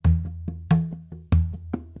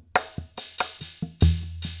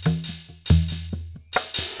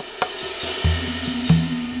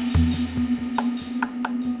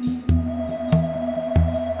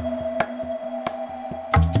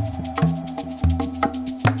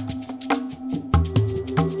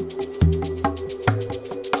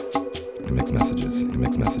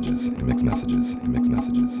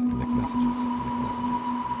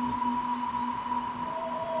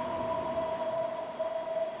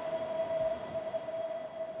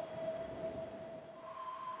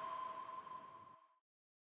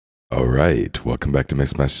All right, welcome back to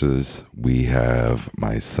Mixed Messages. We have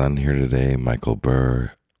my son here today, Michael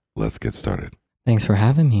Burr. Let's get started. Thanks for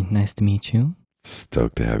having me. Nice to meet you.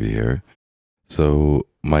 Stoked to have you here. So,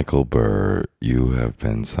 Michael Burr, you have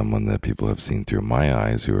been someone that people have seen through my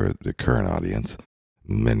eyes, who are the current audience.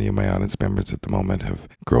 Many of my audience members at the moment have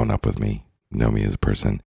grown up with me, know me as a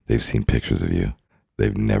person. They've seen pictures of you.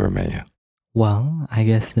 They've never met you. Well, I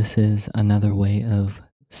guess this is another way of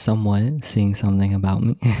somewhat seeing something about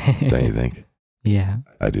me. Don't you think? Yeah.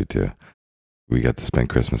 I do too. We got to spend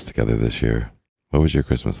Christmas together this year. What was your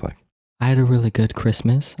Christmas like? I had a really good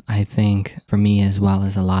Christmas. I think for me, as well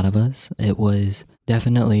as a lot of us, it was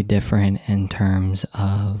definitely different in terms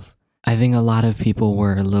of, I think a lot of people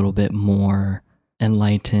were a little bit more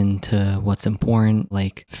enlightened to what's important,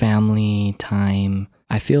 like family, time.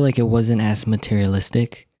 I feel like it wasn't as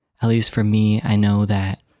materialistic. At least for me, I know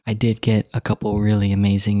that I did get a couple really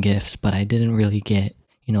amazing gifts, but I didn't really get,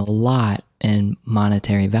 a lot in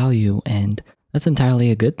monetary value. And that's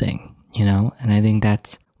entirely a good thing, And I think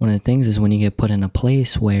that's one of the things is when you get put in a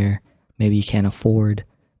place where maybe you can't afford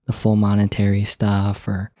the full monetary stuff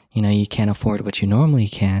or, you can't afford what you normally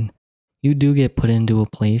can, you do get put into a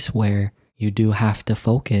place where you do have to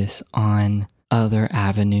focus on other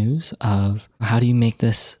avenues of how do you make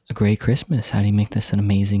this a great Christmas? How do you make this an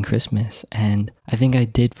amazing Christmas? And I think I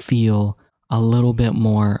did feel a little bit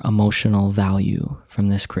more emotional value from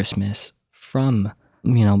this Christmas from,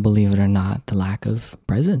 believe it or not, the lack of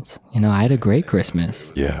presents. I had a great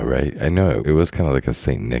Christmas. Yeah, right. I know it was kind of like a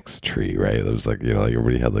St. Nick's tree, right? It was like, like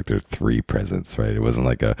everybody had like their 3 presents, right? It wasn't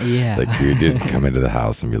like like you didn't come into the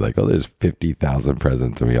house and be like, oh, there's 50,000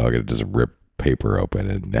 presents and we all get to just rip paper open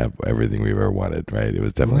and have everything we've ever wanted, right? It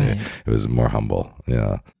was definitely, It was more humble,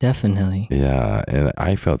 Definitely. Yeah, and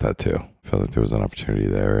I felt that too. I felt like there was an opportunity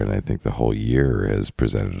there, and I think the whole year has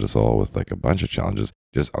presented us all with like a bunch of challenges.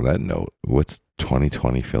 Just on that note, what's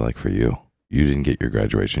 2020 feel like for you? You didn't get your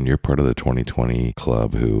graduation. You're part of the 2020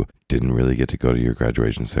 club who didn't really get to go to your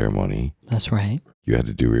graduation ceremony. That's right. You had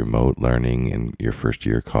to do remote learning in your first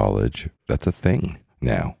year of college. That's a thing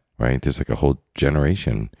now, right? There's like a whole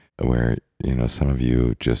generation where, some of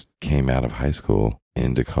you just came out of high school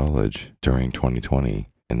into college during 2020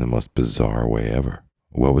 in the most bizarre way ever.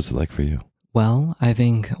 What was it like for you? Well, I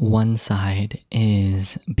think one side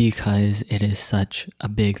is because it is such a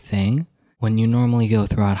big thing. When you normally go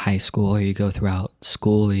throughout high school or you go throughout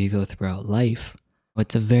school or you go throughout life,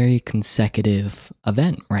 it's a very consecutive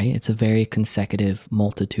event, right? It's a very consecutive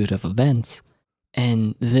multitude of events.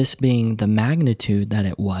 And this being the magnitude that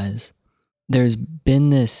it was, there's been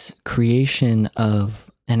this creation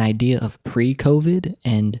of an idea of pre-COVID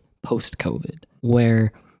and post-COVID,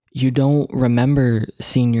 where you don't remember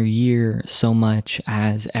senior year so much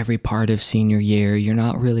as every part of senior year. You're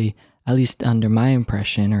not really, at least under my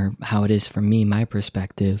impression or how it is for me, my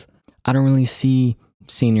perspective, I don't really see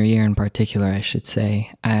senior year in particular, I should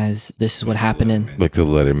say, as this is what happened in... Like the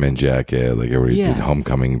Letterman jacket, like everybody did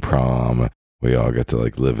homecoming, prom. We all got to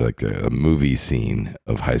like live like a movie scene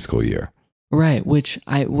of high school year. Right, what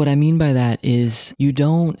I mean by that is you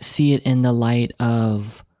don't see it in the light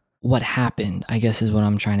of what happened, I guess is what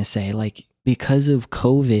I'm trying to say. Like, because of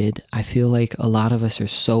COVID, I feel like a lot of us are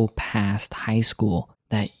so past high school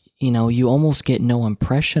that, you almost get no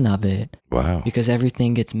impression of it. Wow. Because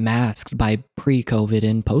everything gets masked by pre-COVID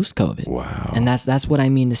and post-COVID. Wow. And that's what I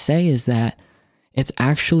mean to say is that it's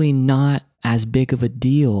actually not as big of a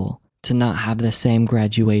deal to not have the same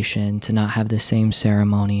graduation, to not have the same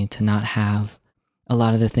ceremony, to not have a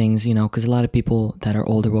lot of the things, because a lot of people that are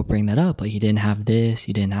older will bring that up. Like, you didn't have this,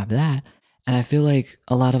 you didn't have that. And I feel like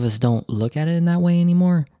a lot of us don't look at it in that way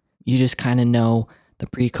anymore. You just kind of know the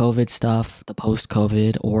pre-COVID stuff, the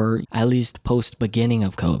post-COVID, or at least post-beginning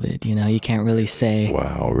of COVID. You can't really say...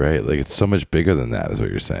 Wow, right. Like, it's so much bigger than that is what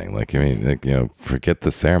you're saying. Like, I mean, like, forget the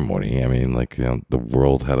ceremony. I mean, like, the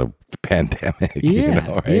world had a pandemic,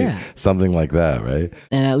 right? Yeah. Something like that, right?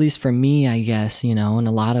 And at least for me, I guess, and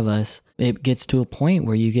a lot of us, it gets to a point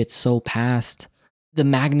where you get so past, the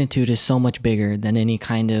magnitude is so much bigger than any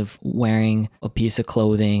kind of wearing a piece of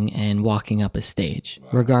clothing and walking up a stage,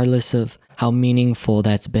 regardless of how meaningful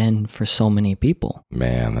that's been for so many people.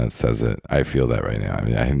 Man, that says it. I feel that right now. I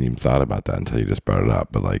mean, I hadn't even thought about that until you just brought it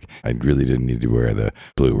up, but like, I really didn't need to wear the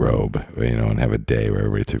blue robe, and have a day where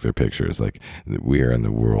everybody took their pictures. Like, we are in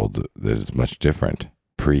the world that is much different.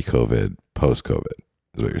 Pre-COVID, post-COVID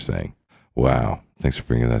is what you're saying. Wow. Thanks for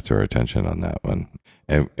bringing that to our attention on that one.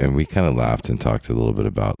 And we kind of laughed and talked a little bit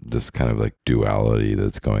about this kind of like duality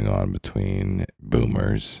that's going on between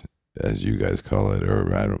boomers, as you guys call it,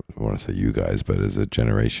 or I don't want to say you guys, but as a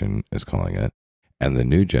generation is calling it, and the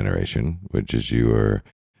new generation, which is you are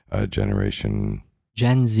generation?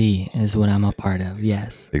 Gen Z is what I'm a part of.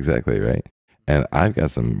 Yes. Exactly, right? And I've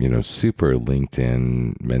got some, super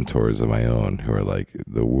LinkedIn mentors of my own who are like,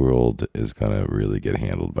 the world is going to really get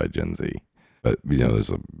handled by Gen Z. But, there's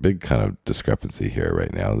a big kind of discrepancy here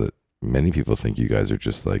right now that many people think you guys are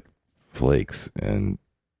just like flakes and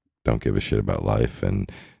don't give a shit about life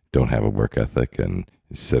and don't have a work ethic and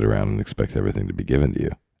sit around and expect everything to be given to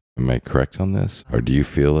you. Am I correct on this? Or do you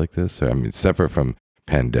feel like this? Or, I mean, separate from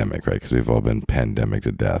pandemic, right? Because we've all been pandemic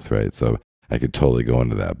to death, right? So I could totally go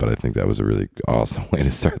into that, but I think that was a really awesome way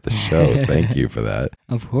to start the show. Thank you for that.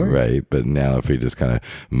 Of course. Right. But now if we just kind of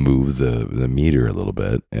move the meter a little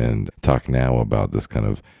bit and talk now about this kind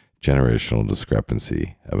of generational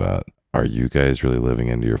discrepancy about, are you guys really living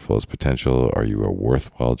into your fullest potential? Are you a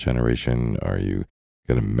worthwhile generation? Are you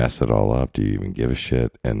going to mess it all up? Do you even give a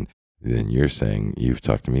shit? And then you're saying, you've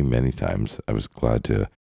talked to me many times. I was glad to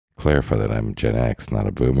clarify that I'm Gen X, not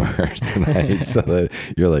a boomer tonight. So that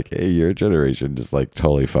you're like, hey, your generation just like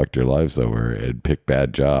totally fucked your lives over and picked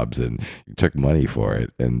bad jobs and you took money for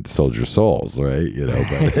it and sold your souls, right?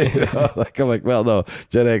 But like, I'm like, well, no,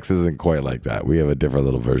 Gen X isn't quite like that. We have a different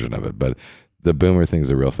little version of it. But the boomer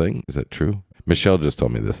thing's a real thing. Is that true? Michelle just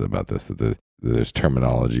told me that there's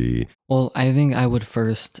terminology. Well, I think I would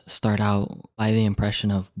first start out by the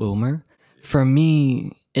impression of boomer. For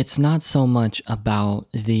me, it's not so much about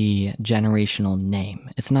the generational name.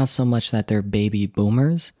 It's not so much that they're baby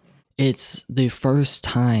boomers. It's the first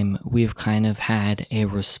time we've kind of had a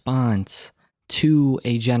response to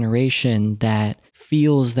a generation that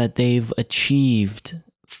feels that they've achieved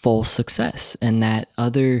full success and that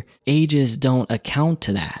other ages don't account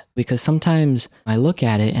to that. Because sometimes I look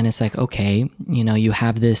at it and it's like, okay, you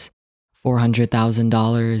have this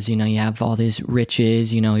 $400,000, you have all these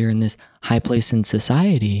riches, you're in this high place in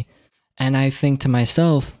society. And I think to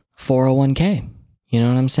myself, 401k, you know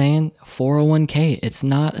what I'm saying? 401k, it's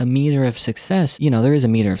not a meter of success. There is a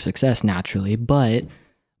meter of success naturally, but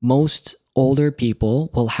most older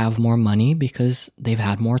people will have more money because they've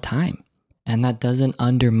had more time. And that doesn't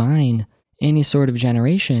undermine any sort of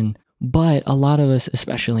generation. But a lot of us,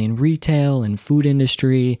 especially in retail and food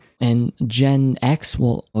industry, and Gen X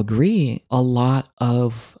will agree, a lot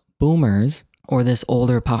of boomers or this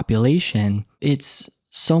older population, it's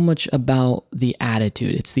so much about the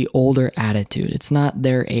attitude. It's the older attitude. It's not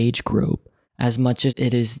their age group as much as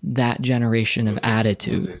it is that generation of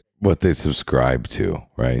attitude. What they subscribe to,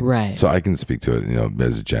 right? Right. So I can speak to it,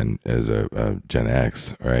 as a Gen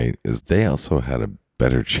X, right? Is they also had a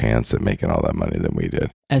better chance at making all that money than we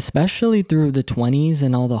did. Especially through the 20s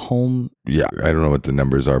and all the home. Yeah, I don't know what the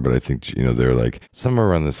numbers are, but I think, they're like somewhere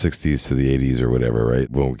around the 60s to the 80s or whatever, right?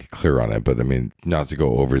 We won't get clear on it, but I mean, not to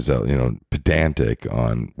go pedantic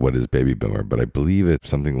on what is baby boomer, but I believe it's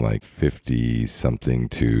something like 50 something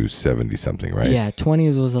to 70 something, right? Yeah,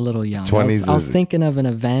 20s was a little young. 20s I was thinking of an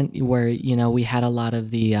event where, we had a lot of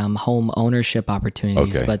the home ownership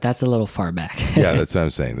opportunities, okay. But that's a little far back. Yeah, that's what I'm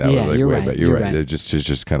saying. That was like you're way right, back. You're right. right.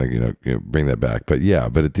 Just kind of, bring that back. But yeah,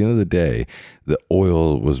 but at the end of the day, the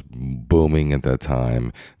oil was booming at that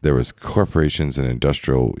time. There was corporations and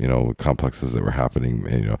industrial, complexes that were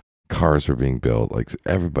happening. Cars were being built. Like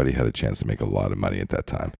everybody had a chance to make a lot of money at that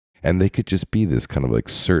time. And they could just be this kind of like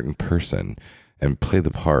certain person and play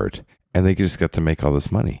the part. And they just got to make all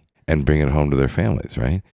this money and bring it home to their families,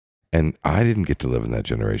 right? And I didn't get to live in that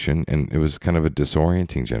generation. And it was kind of a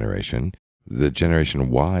disorienting generation. The generation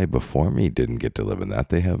Y before me didn't get to live in that.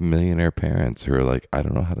 They have millionaire parents who are like, I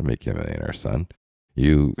don't know how to make you a millionaire, son.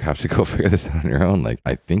 You have to go figure this out on your own. Like,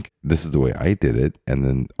 I think this is the way I did it. And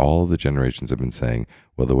then all the generations have been saying,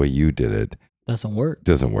 well, the way you did it doesn't work.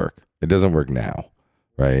 It doesn't work now,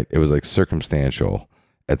 right? It was like circumstantial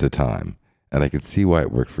at the time. And I could see why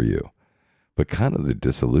it worked for you. But kind of the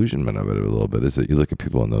disillusionment of it a little bit is that you look at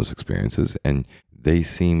people in those experiences and they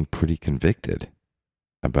seem pretty convicted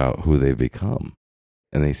about who they've become.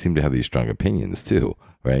 And they seem to have these strong opinions too,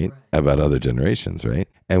 right? About other generations, right?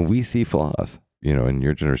 And we see flaws, in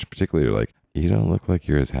your generation particularly, you're like, you don't look like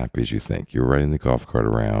you're as happy as you think. You're riding the golf cart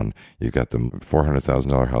around. You've got the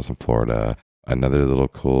 $400,000 house in Florida, another little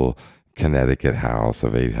cool Connecticut house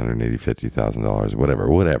of $850,000,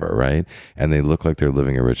 whatever, right? And they look like they're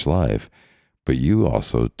living a rich life, but you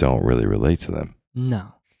also don't really relate to them.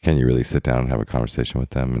 No. Can you really sit down and have a conversation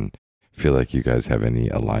with them and feel like you guys have any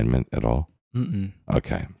alignment at all? Mm-mm.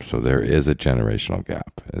 Okay, so there is a generational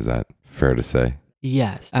gap. Is that fair to say?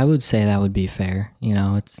 Yes, I would say that would be fair.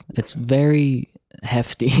 It's very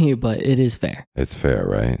hefty, but it is fair. It's fair,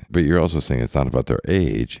 right? But you're also saying it's not about their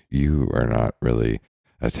age. You are not really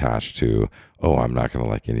attached to, oh, I'm not going to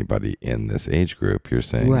like anybody in this age group. You're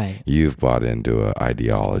saying Right. you've bought into an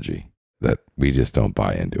ideology that we just don't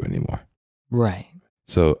buy into anymore. Right.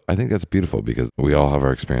 So I think that's beautiful because we all have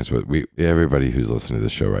our experience, but everybody who's listening to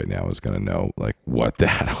this show right now is going to know like what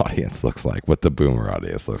that audience looks like, what the boomer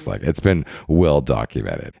audience looks like. It's been well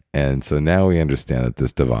documented. And so now we understand that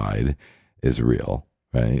this divide is real,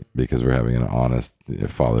 right? Because we're having an honest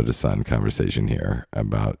father to son conversation here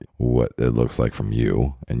about what it looks like from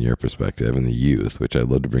you and your perspective and the youth, which I'd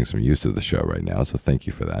love to bring some youth to the show right now. So thank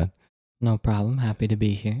you for that. No problem. Happy to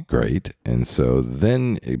be here. Great. And so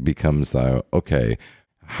then it becomes, okay,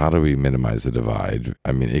 how do we minimize the divide?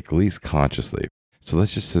 I mean, at least consciously. So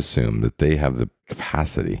let's just assume that they have the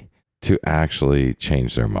capacity to actually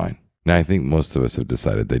change their mind. Now, I think most of us have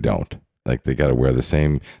decided they don't. Like they got to wear the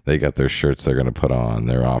same, they got their shirts they're going to put on.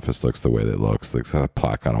 Their office looks the way that it looks. They've got a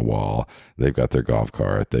plaque on a wall. They've got their golf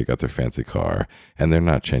cart. They've got their fancy car. And they're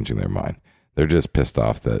not changing their mind. They're just pissed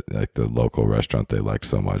off that like the local restaurant they liked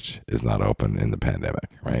so much is not open in the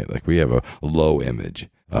pandemic, right? Like we have a low image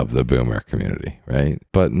of the boomer community, right?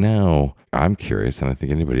 But now I'm curious, and I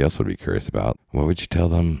think anybody else would be curious about, what would you tell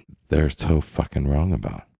them they're so fucking wrong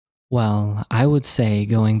about? Well, I would say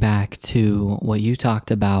going back to what you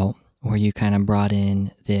talked about, where you kind of brought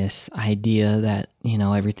in this idea that,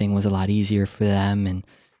 everything was a lot easier for them and,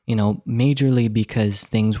 majorly because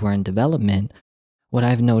things were in development. What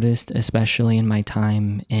I've noticed, especially in my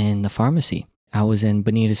time in the pharmacy, I was in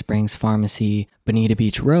Bonita Springs Pharmacy, Bonita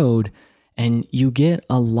Beach Road, and you get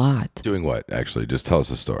a lot. Doing what, actually? Just tell us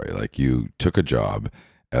a story. Like you took a job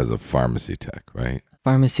as a pharmacy tech, right?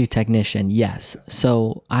 Pharmacy technician, yes.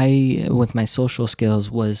 So I, with my social skills,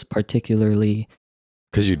 was particularly...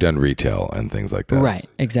 Because you've done retail and things like that. Right,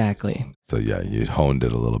 exactly. So yeah, you honed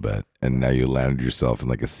it a little bit, and now you landed yourself in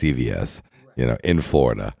like a CVS, in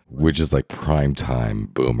Florida, which is like prime time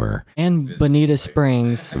boomer. And Bonita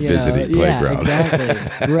Springs. Visiting playground. Yeah,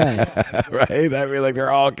 exactly. Right. Right? I mean, like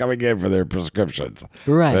they're all coming in for their prescriptions.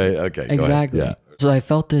 Right. Okay. Exactly. Go ahead. Yeah. So I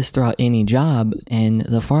felt this throughout any job, and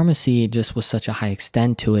the pharmacy just was such a high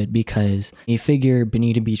extent to it because you figure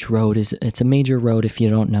Bonita Beach Road it's a major road if you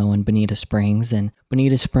don't know in Bonita Springs, and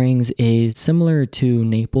Bonita Springs is similar to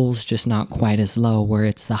Naples, just not quite as low, where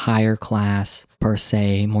it's the higher class per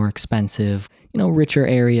se, more expensive, richer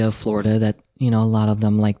area of Florida that, a lot of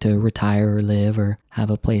them like to retire or live or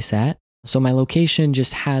have a place at. So my location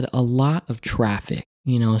just had a lot of traffic,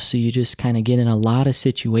 so you just kind of get in a lot of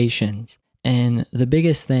situations. And the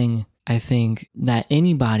biggest thing I think that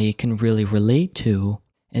anybody can really relate to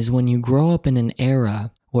is when you grow up in an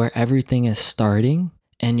era where everything is starting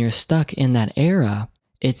and you're stuck in that era,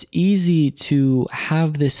 it's easy to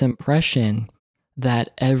have this impression that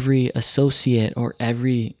every associate or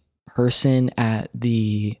every person at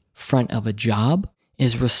the front of a job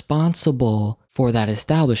is responsible for that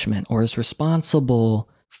establishment or is responsible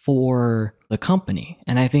for the company.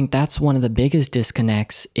 And I think that's one of the biggest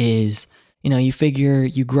disconnects is, you figure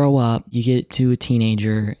you grow up, you get to a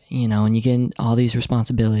teenager, and you get all these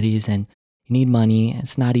responsibilities and you need money.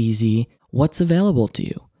 It's not easy. What's available to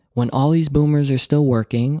you? When all these boomers are still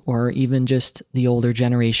working, or even just the older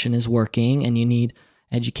generation is working and you need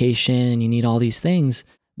education and you need all these things,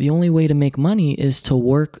 the only way to make money is to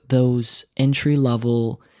work those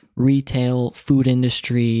entry-level retail, food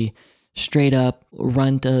industry, straight up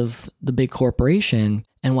runt of the big corporation.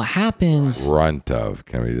 And what happens... Runt of,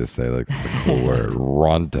 can we just say, like, it's a cool word,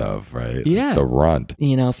 runt of, right? Yeah. The runt.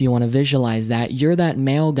 If you want to visualize that, you're that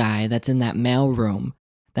mail guy that's in that mail room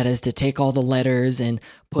that has to take all the letters and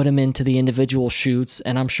put them into the individual chutes.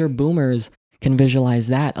 And I'm sure boomers can visualize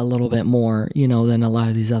that a little bit more, than a lot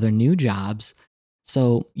of these other new jobs.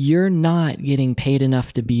 So you're not getting paid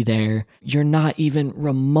enough to be there. You're not even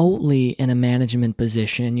remotely in a management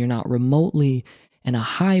position. You're not remotely in a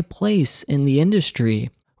high place in the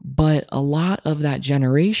industry. But a lot of that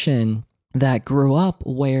generation that grew up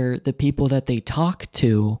where the people that they talked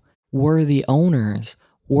to were the owners,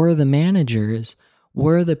 were the managers,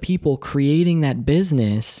 were the people creating that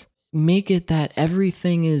business, make it that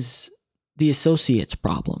everything is the associate's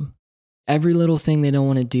problem. Every little thing they don't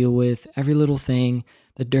want to deal with, every little thing,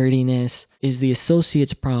 the dirtiness is the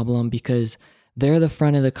associate's problem because they're the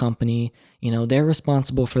front of the company, they're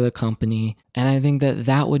responsible for the company. And I think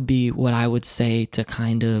that would be what I would say to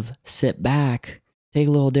kind of sit back, take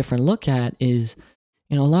a little different look at is,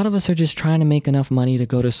 a lot of us are just trying to make enough money to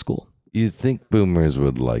go to school. You think boomers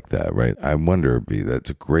would like that, right? I wonder, B, that's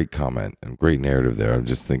a great comment and great narrative there. I'm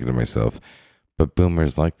just thinking to myself, but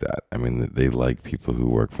boomers like that. I mean, they like people who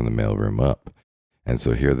work from the mailroom up. And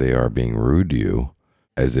so here they are being rude to you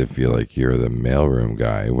as if you're like you're the mailroom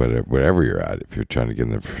guy, whatever you're at, if you're trying to get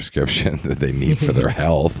them the prescription that they need for their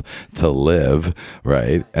health to live,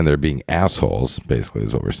 right? And they're being assholes, basically,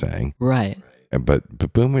 is what we're saying. Right.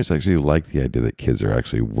 But boomers actually like the idea that kids are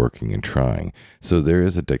actually working and trying. So there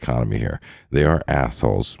is a dichotomy here. They are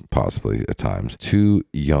assholes, possibly at times, to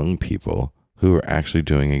young people who are actually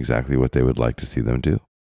doing exactly what they would like to see them do.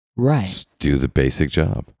 Right. Just do the basic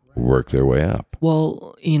job, work their way up.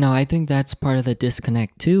 Well, I think that's part of the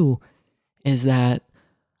disconnect too, is that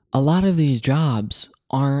a lot of these jobs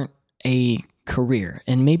aren't a career.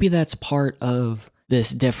 And maybe that's part of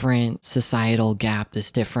this different societal gap,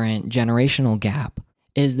 this different generational gap,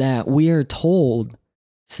 is that we are told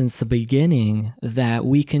since the beginning that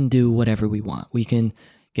we can do whatever we want. We can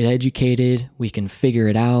get educated, we can figure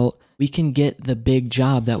it out, we can get the big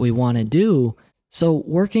job that we want to do. So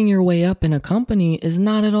working your way up in a company is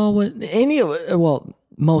not at all what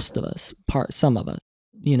most of us, some of us,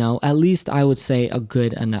 at least I would say a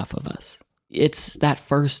good enough of us. It's that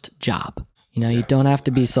first job. You don't have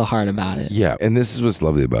to be so hard about it. Yeah. And this is what's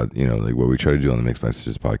lovely about, like what we try to do on the Mixed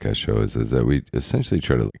Messages podcast show is that we essentially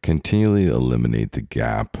try to continually eliminate the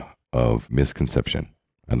gap of misconception,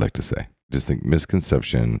 I'd like to say. Just think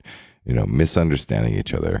misconception, misunderstanding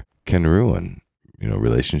each other can ruin,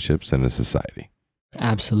 relationships in a society.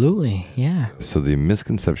 Absolutely. Yeah. So the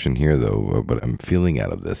misconception here, though, what I'm feeling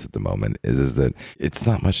out of this at the moment is that it's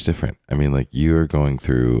not much different. I mean, like you are going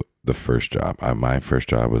through the first job. My first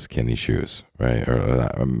job was Kenny Shoes, right?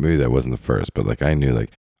 Or maybe that wasn't the first, but like I knew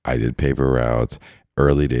like I did paper routes.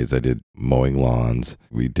 Early days, I did mowing lawns.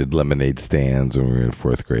 We did lemonade stands when we were in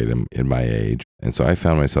fourth grade in my age. And so I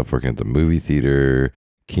found myself working at the movie theater,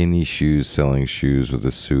 Kenny Shoes, selling shoes with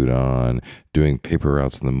a suit on, doing paper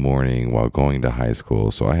routes in the morning while going to high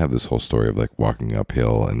school. So I have this whole story of like walking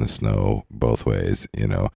uphill in the snow both ways,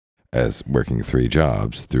 as working 3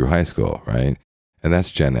 jobs through high school, right? And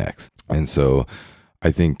that's Gen X. And so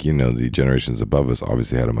I think, the generations above us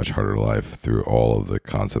obviously had a much harder life through all of the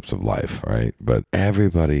concepts of life, right? But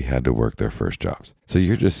everybody had to work their first jobs. So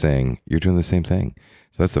you're just saying you're doing the same thing.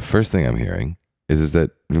 So that's the first thing I'm hearing is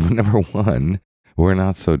that number one, we're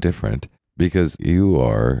not so different because you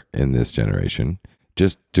are in this generation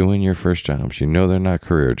just doing your first jobs. They're not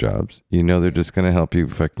career jobs. They're just going to help you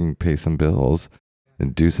fucking pay some bills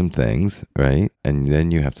and do some things, right? And then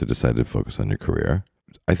you have to decide to focus on your career.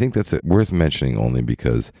 I think that's worth mentioning only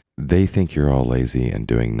because they think you're all lazy and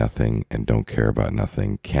doing nothing and don't care about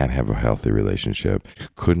nothing, can't have a healthy relationship,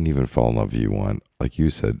 couldn't even fall in love if you want. Like you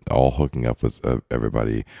said, all hooking up with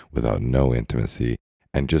everybody without no intimacy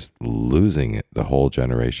and just losing it, the whole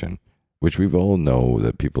generation, which we've all know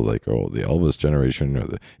that people like, the Elvis generation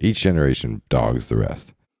or each generation dogs the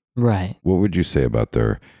rest. Right. What would you say about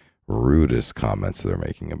their rudest comments they're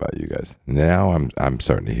making about you guys? Now I'm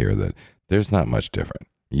starting to hear that there's not much different.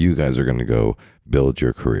 You guys are going to go build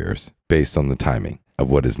your careers based on the timing of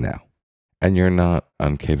what is now. And you're not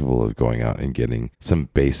incapable of going out and getting some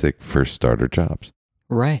basic first starter jobs.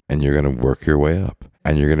 Right. And you're going to work your way up.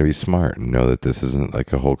 And you're going to be smart and know that this isn't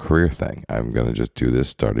like a whole career thing. I'm going to just do this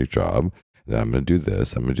starting job. Then I'm going to do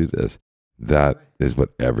this. I'm going to do this. That is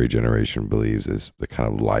what every generation believes is the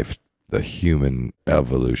kind of life, the human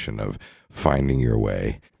evolution of finding your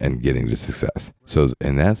way and getting to success. So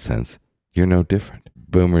in that sense, you're no different.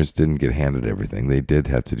 Boomers didn't get handed everything. They did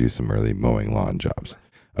have to do some early mowing lawn jobs.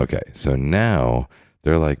 Okay, so now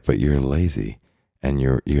they're like, but you're lazy and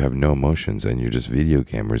you have no emotions and you're just video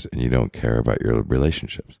gamers and you don't care about your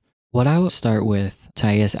relationships. What I would start with to,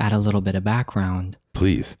 I guess, add a little bit of background.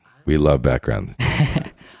 Please. We love background.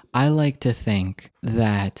 I like to think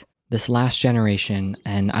that this last generation,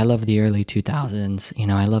 and I love the early 2000s,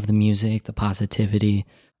 I love the music, the positivity.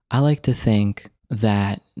 I like to think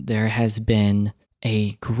that there has been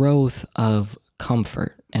a growth of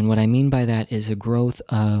comfort. And what I mean by that is a growth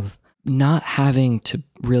of not having to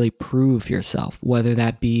really prove yourself, whether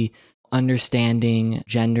that be understanding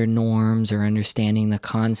gender norms or understanding the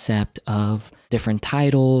concept of different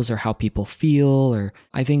titles or how people feel. Or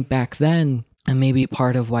I think back then, and maybe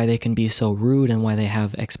part of why they can be so rude and why they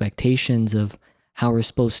have expectations of how we're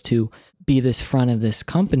supposed to be this front of this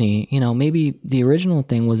company, maybe the original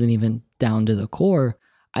thing wasn't even down to the core.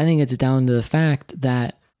 I think it's down to the fact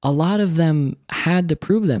that a lot of them had to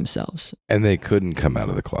prove themselves. And they couldn't come out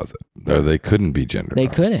of the closet. Or they couldn't be gender They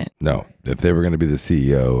norms. couldn't. No. If they were going to be the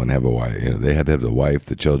CEO and have a wife, they had to have the wife,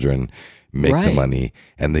 the children, make the money,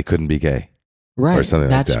 and they couldn't be gay. Right. Or something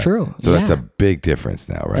like that. That's true. So that's a big difference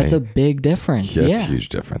now, right? That's a big difference. That's yeah. a huge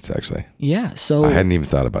difference, actually. Yeah. So I hadn't even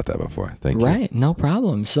thought about that before. Thank you. Right. No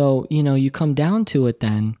problem. So, you come down to it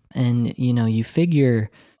then and, you figure,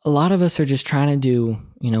 a lot of us are just trying to do,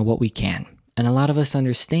 what we can. And a lot of us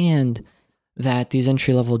understand that these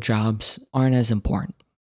entry level jobs aren't as important,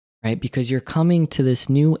 right? Because you're coming to this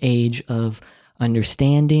new age of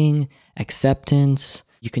understanding, acceptance.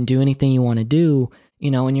 You can do anything you want to do,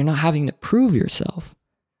 and you're not having to prove yourself.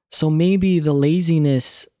 So maybe the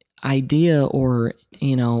laziness idea or,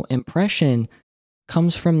 impression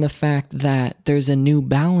comes from the fact that there's a new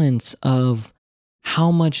balance of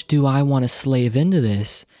how much do I want to slave into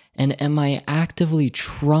this? And am I actively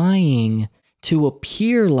trying to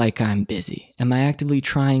appear like I'm busy? Am I actively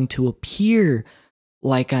trying to appear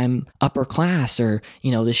like I'm upper class or,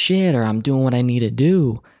 the shit, or I'm doing what I need to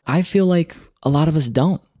do? I feel like a lot of us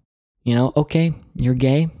don't. Okay, you're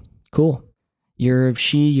gay, cool. You're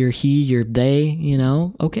she, you're he, you're they,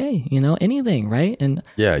 okay, anything, right? And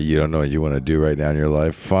yeah, you don't know what you want to do right now in your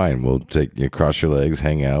life. Fine, we'll take you cross your legs,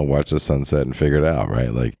 hang out, watch the sunset, and figure it out,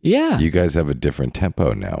 right? Like, yeah, you guys have a different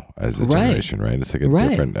tempo now as a generation, right? It's like a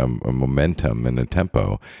different a momentum and a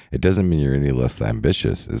tempo. It doesn't mean you're any less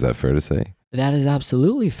ambitious. Is that fair to say? That is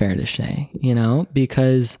absolutely fair to say,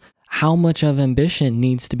 because how much of ambition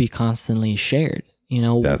needs to be constantly shared?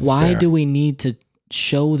 That's why fair. do we need to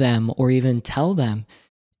show them or even tell them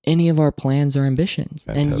any of our plans or ambitions?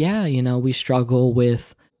 Fantastic. And yeah, we struggle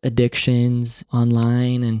with addictions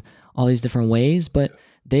online and all these different ways, but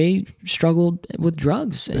they struggled with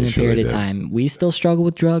drugs in a period of time. We still struggle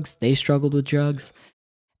with drugs. They struggled with drugs.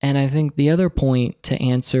 And I think the other point to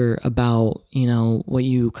answer about, what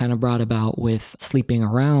you kind of brought about with sleeping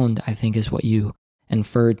around, I think is what you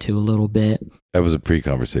inferred to a little bit. That was a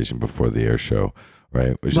pre-conversation before the air show,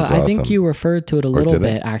 right? Which is awesome. I think you referred to it a little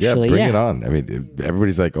bit, actually. Yeah, bring it on. I mean,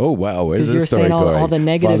 everybody's like, "Oh, wow, where's this story going?" Because you're saying all the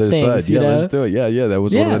negative things, Yeah, let's do it. Yeah, that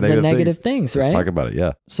was one of the negative things, right? Let's talk about it,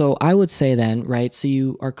 yeah. So I would say then, right, so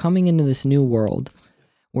you are coming into this new world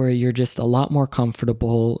where you're just a lot more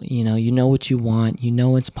comfortable, you know what you want,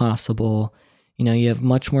 it's possible, you have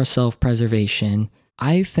much more self-preservation.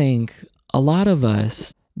 I think a lot of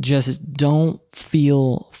us just don't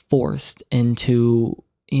feel forced into,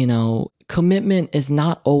 commitment is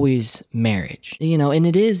not always marriage, and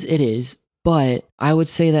it is, but I would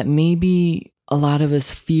say that maybe a lot of us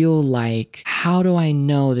feel like, how do I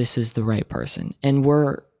know this is the right person? And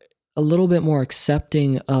we're a little bit more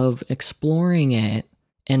accepting of exploring it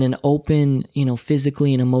in an open,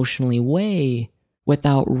 physically and emotionally way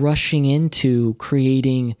without rushing into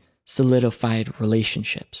creating solidified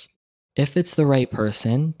relationships. If it's the right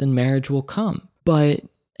person, then marriage will come. But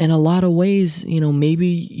in a lot of ways, maybe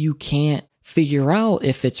you can't figure out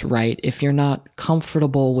if it's right if you're not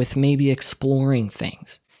comfortable with maybe exploring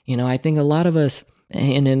things. I think a lot of us,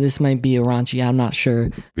 and this might be a raunchy, I'm not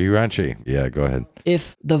sure. Be raunchy. Yeah, go ahead.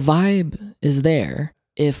 If the vibe is there,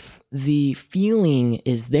 if the feeling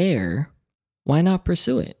is there, why not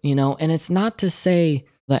pursue it? And it's not to say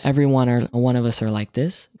that everyone or one of us are like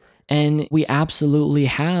this. And we absolutely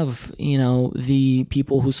have, the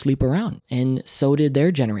people who sleep around. And so did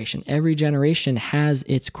their generation. Every generation has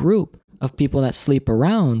its group of people that sleep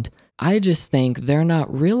around. I just think they're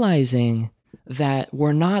not realizing that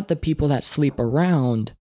we're not the people that sleep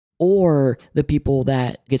around or the people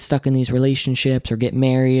that get stuck in these relationships or get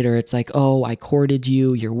married, or it's like, oh, I courted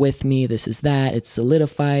you, you're with me, this is that, it's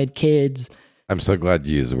solidified, kids. I'm so glad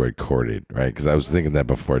you used the word courted, right? Because I was thinking that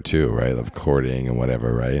before too, right? Of courting and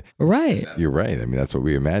whatever, right? Right. You're right. I mean, that's what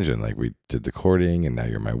we imagine. Like, we did the courting and now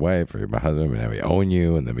you're my wife or you're my husband and now we own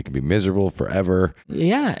you and then we can be miserable forever.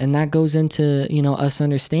 Yeah. And that goes into, us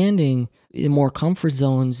understanding more comfort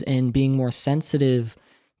zones and being more sensitive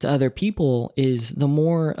to other people. Is the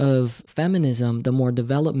more of feminism, the more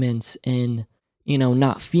developments in,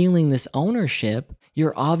 not feeling this ownership,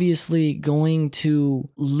 you're obviously going to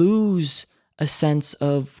lose a sense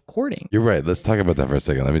of courting. You're right. Let's talk about that for a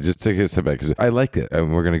second. Let me just take a step back because I like it.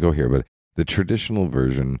 And we're going to go here, but the traditional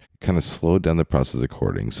version kind of slowed down the process of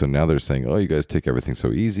courting. So now they're saying, oh, you guys take everything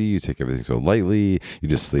so easy. You take everything so lightly. You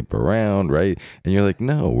just sleep around, right? And you're like,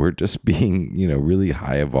 no, we're just being, really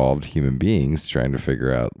high evolved human beings trying to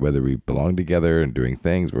figure out whether we belong together and doing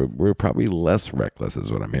things. We're probably less reckless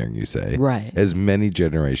is what I'm hearing you say. Right. As many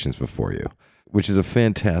generations before you, which is a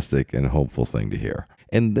fantastic and hopeful thing to hear.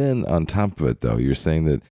 And then on top of it, though, you're saying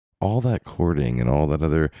that all that courting and all that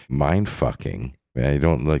other mind fucking, I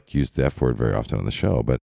don't like use the F word very often on the show,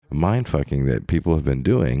 but mind fucking that people have been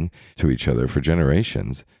doing to each other for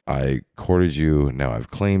generations. I courted you, now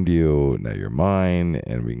I've claimed you, now you're mine,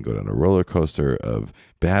 and we can go down a roller coaster of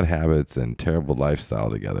bad habits and terrible lifestyle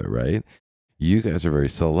together, right? You guys are very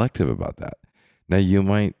selective about that. Now you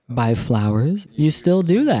might, buy flowers. You still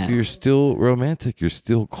do that. you're still romantic. You're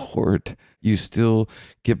still court. You still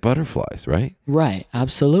get butterflies, right? Right.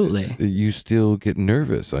 Absolutely. You still get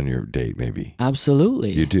nervous on your date, maybe.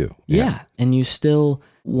 Absolutely. You do. Yeah. And you still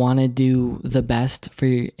want to do the best for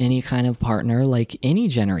any kind of partner, like any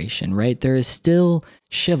generation, right? There is still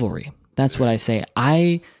chivalry. That's what I say.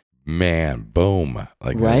 Man, boom.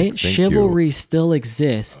 Like, Right? thank Chivalry you. still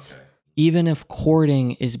exists, even if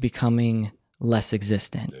courting is becoming less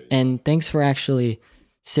existent. And thanks for actually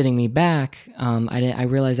sitting me back. I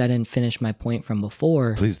realized I didn't finish my point from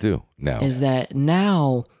before. Please do now. Is that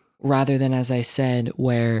now, rather than, as I said,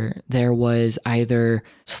 where there was either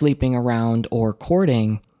sleeping around or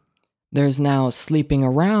courting, there's now sleeping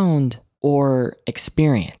around or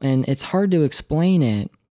experience. And it's hard to explain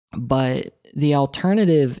it, but the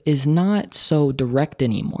alternative is not so direct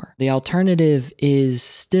anymore. The alternative is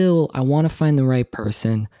still, I want to find the right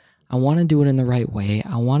person. I want to do it in the right way.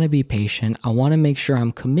 I want to be patient. I want to make sure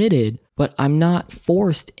I'm committed, but I'm not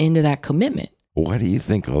forced into that commitment. Why do you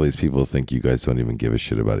think all these people think you guys don't even give a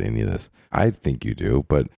shit about any of this? I think you do,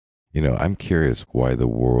 but I'm curious why the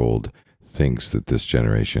world thinks that this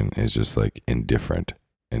generation is just like indifferent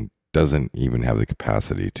and doesn't even have the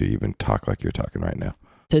capacity to even talk like you're talking right now.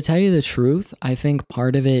 To tell you the truth, I think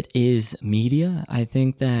part of it is media. I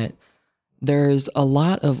think that there's a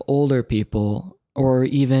lot of older people, or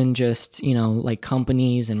even just, like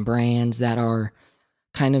companies and brands that are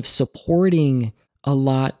kind of supporting a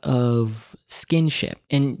lot of skinship.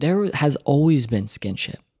 And there has always been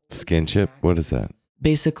skinship. Skinship? What is that?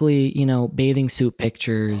 Basically, bathing suit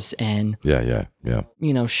pictures and, Yeah.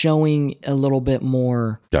 showing a little bit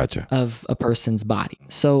more Gotcha. of a person's body.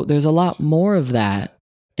 So there's a lot more of that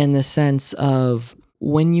in the sense of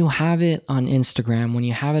when you have it on Instagram, when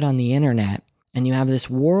you have it on the internet, and you have this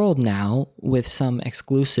world now with some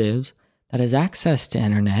exclusives that has access to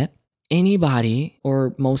internet, anybody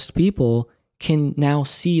or most people can now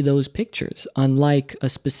see those pictures, unlike a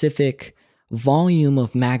specific volume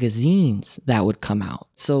of magazines that would come out.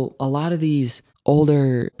 So a lot of these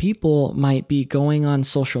older people might be going on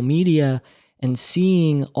social media and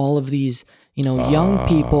seeing all of these young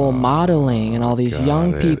people modeling and all these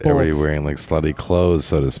young people. Everybody wearing like slutty clothes,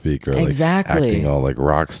 so to speak, or Exactly. like acting all like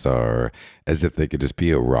rock star, as if they could just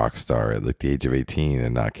be a rock star at like the age of 18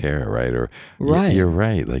 and not care, right? Or Right. You're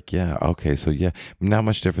right. Like, yeah, okay, so yeah, not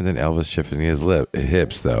much different than Elvis shifting his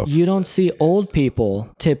hips, though. You don't see old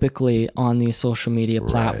people typically on these social media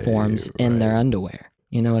platforms in their underwear.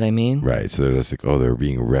 You know what I mean? Right. So they're just like, oh, they're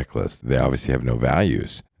being reckless. They obviously have no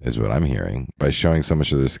values, is what I'm hearing. By showing so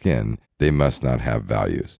much of their skin, they must not have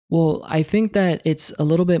values. Well, I think that it's a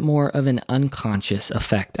little bit more of an unconscious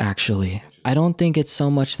effect, actually. I don't think it's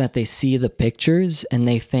so much that they see the pictures and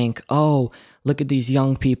they think, oh, look at these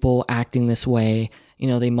young people acting this way.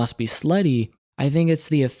 They must be slutty. I think it's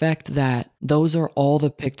the effect that those are all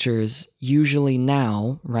the pictures usually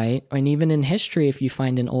now, right? And even in history, if you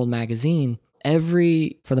find an old magazine,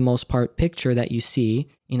 every, for the most part, picture that you see,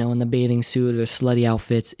 in the bathing suit or slutty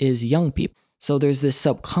outfits is young people. So there's this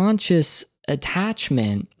subconscious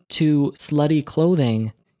attachment to slutty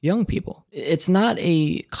clothing, young people. It's not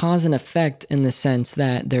a cause and effect in the sense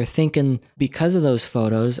that they're thinking because of those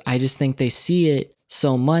photos. I just think they see it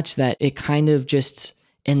so much that it kind of just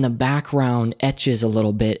in the background etches a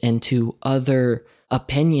little bit into other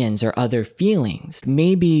opinions or other feelings.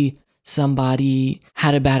 Maybe somebody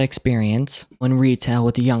had a bad experience when retail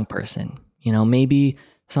with a young person. Maybe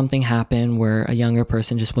something happened where a younger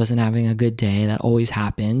person just wasn't having a good day. That always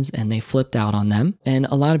happens, and they flipped out on them. And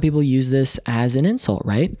a lot of people use this as an insult,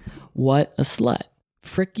 right? What a slut.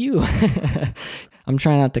 Frick you. I'm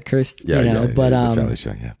trying not to curse, but it's a family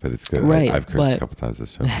show, but it's good. Right, I've cursed a couple times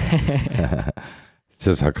this show. It's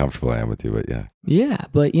just how comfortable I am with you, but yeah. Yeah,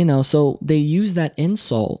 but so they use that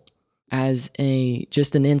insult as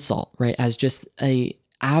just an insult, right? As just a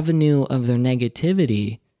avenue of their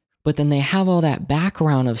negativity, but then they have all that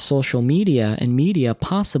background of social media and media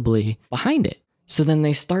possibly behind it. So then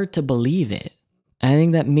they start to believe it. I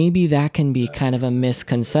think that maybe that can be kind of a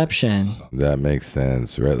misconception. That makes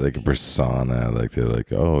sense, right? Like a persona, like they're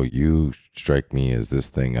like, oh, you strike me as this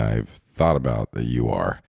thing I've thought about that you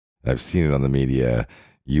are. I've seen it on the media.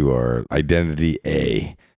 You are identity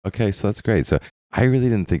A. Okay, so that's great. So I really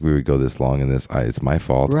didn't think we would go this long in this. It's my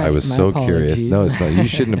fault. Right, I was my so apologies. curious. No, it's not. You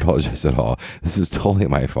shouldn't apologize at all. This is totally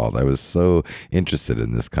my fault. I was so interested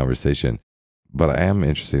in this conversation. But I am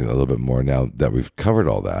interested a little bit more now that we've covered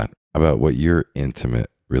all that about what your intimate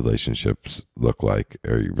relationships look like,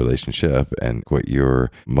 or your relationship, and what your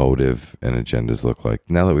motive and agendas look like.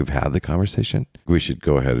 Now that we've had the conversation, we should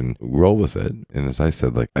go ahead and roll with it. And as I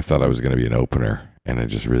said, like, I thought I was going to be an opener, and I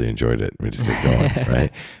just really enjoyed it. We just get going,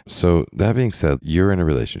 right? So that being said, you're in a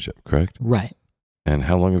relationship, correct? Right. And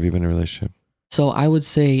how long have you been in a relationship? So I would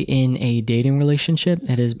say in a dating relationship,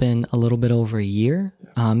 it has been a little bit over a year,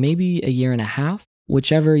 maybe a year and a half,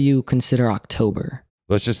 whichever you consider October.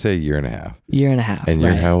 Let's just say a year and a half. Year and a half. And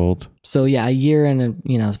you're right. how old? So yeah, a year and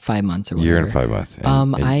 5 months or whatever. Year and 5 months.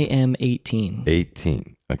 And I am 18.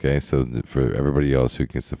 18. Okay, so for everybody else who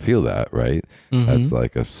gets to feel that, right? Mm-hmm. That's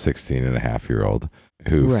like a 16 and a half year old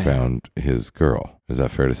who Right. found his girl. Is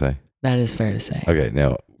that fair to say? That is fair to say. Okay,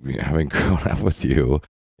 now, having grown up with you,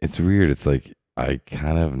 it's weird. It's like, I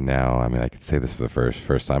kind of now, I mean, I could say this for the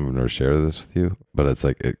first time. I've never shared this with you, but it's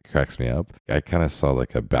like, it cracks me up. I kind of saw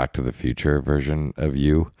like a Back to the Future version of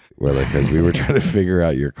you, where like, as we were trying to figure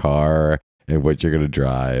out your car and what you're going to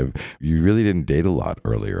drive, you really didn't date a lot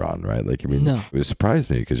earlier on, right? Like, I mean, No. it surprised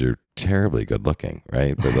me because you're terribly good looking,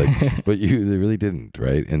 right? But like, but you really didn't,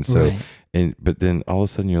 right? And so, Right. but then all of a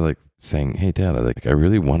sudden you're like saying, hey, Dad, I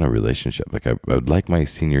really want a relationship. Like, I would like my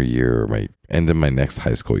senior year or my end of my next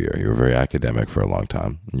high school year. You were very academic for a long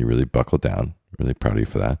time, and you really buckled down. Really proud of you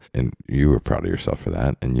for that. And you were proud of yourself for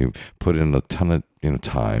that. And you put in a ton of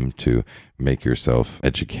time to make yourself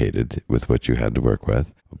educated with what you had to work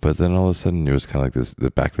with. But then all of a sudden it was kind of like this, the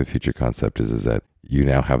Back to the Future concept is that you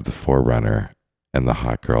now have the forerunner and the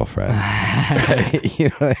hot girlfriend. Right? You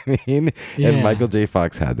know what I mean? Yeah. And Michael J.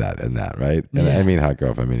 Fox had that and that, right? And Yeah. I mean hot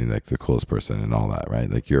girlfriend, meaning like the coolest person and all that, right?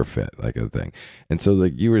 Like you're fit, like a thing. And so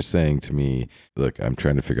like you were saying to me, look, I'm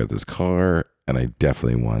trying to figure out this car, and I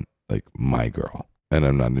definitely want like my girl. And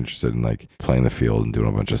I'm not interested in like playing the field and doing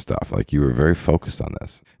a bunch of stuff. Like you were very focused on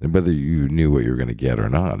this. And whether you knew what you were going to get or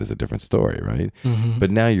not is a different story, right? Mm-hmm. But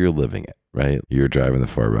now you're living it, right? You're driving the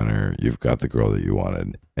Forerunner. You've got the girl that you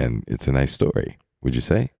wanted. And it's a nice story, would you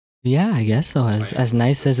say? Yeah, I guess so. As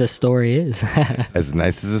nice as a story is. As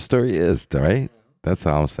nice as the story is, right? That's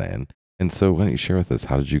all I'm saying. And so why don't you share with us,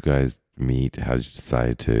 how did you guys meet? How did you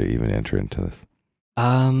decide to even enter into this?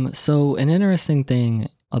 So an interesting thing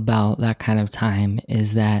about that kind of time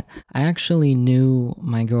is that I actually knew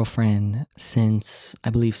my girlfriend since, I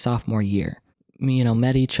believe, sophomore year.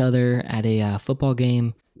 Met each other at a football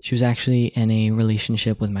game. She was actually in a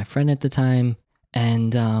relationship with my friend at the time.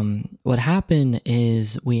 And what happened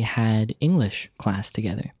is we had English class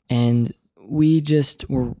together. And we just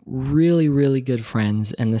were really, really good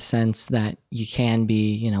friends in the sense that you can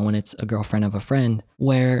be, when it's a girlfriend of a friend,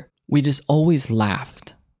 where we just always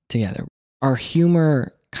laughed together. Our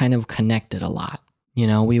humor kind of connected a lot.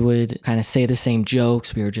 We would kind of say the same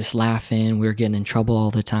jokes. We were just laughing. We were getting in trouble all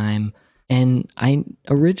the time. And I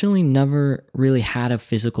originally never really had a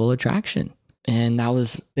physical attraction. And that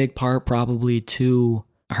was a big part probably to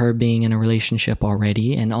her being in a relationship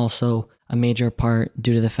already. And also a major part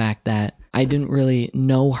due to the fact that I didn't really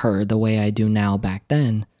know her the way I do now back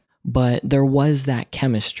then. But there was that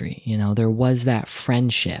chemistry, there was that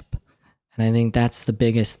friendship. And I think that's the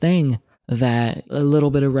biggest thing, that a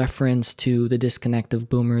little bit of reference to the disconnect of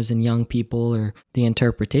boomers and young people, or the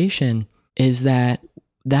interpretation, is that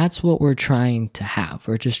that's what we're trying to have.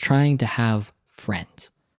 We're just trying to have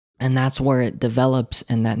friends. And that's where it develops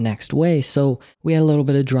in that next way. So we had a little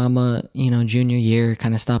bit of drama, junior year,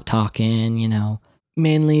 kind of stopped talking,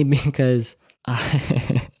 mainly because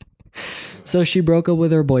so she broke up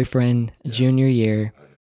with her boyfriend junior year.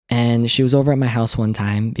 And she was over at my house one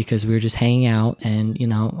time because we were just hanging out, and,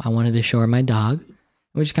 I wanted to show her my dog.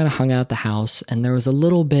 We just kind of hung out at the house, and there was a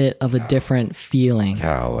little bit of a different feeling.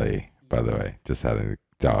 Callie, by the way, just had a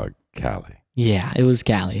dog, Callie. Yeah, it was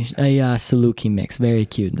Callie, a Saluki mix, very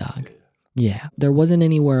cute dog. Yeah, there wasn't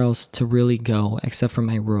anywhere else to really go except for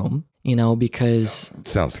my room, because...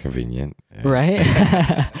 Sounds convenient. Yeah.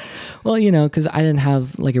 Right? Well, because I didn't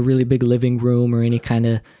have like a really big living room or any kind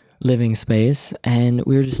of living space, and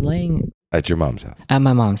we were just laying At your mom's house. at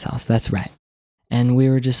my mom's house. That's right. And we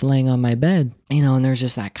were just laying on my bed, and there's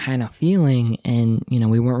just that kind of feeling, and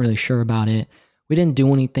we weren't really sure about it. We didn't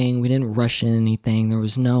do anything. We didn't rush in anything. There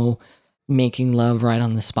was no making love right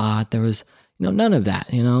on the spot. There was none of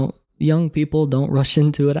that. Young people don't rush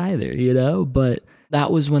into it either. But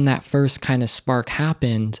that was when that first kind of spark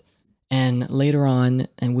happened. And later on,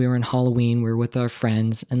 and we were in Halloween, we were with our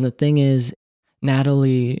friends, and the thing is,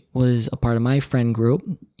 Natalie was a part of my friend group,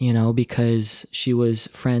 because she was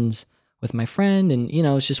friends with my friend, and,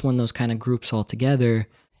 it's just one of those kind of groups all together.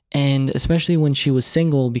 And especially when she was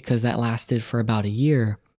single, because that lasted for about a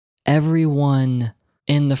year, everyone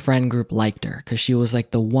in the friend group liked her because she was like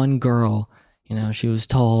the one girl, You know, she was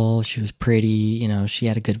tall, she was pretty, you know, she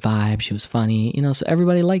had a good vibe, she was funny, you know, so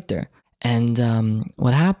everybody liked her. And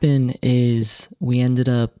what happened is we ended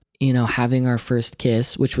up, you know, having our first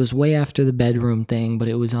kiss, which was way after the bedroom thing, but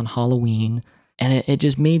it was on Halloween. And it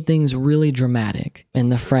just made things really dramatic in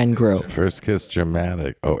the friend group. First kiss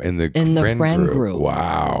dramatic. Oh, in the friend group.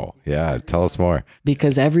 Wow. Yeah. Tell us more.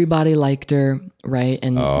 Because everybody liked her, right?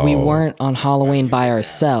 And we weren't on Halloween by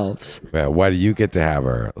ourselves. Yeah, why do you get to have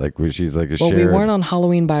her? Like, she's like a Well, shared... we weren't on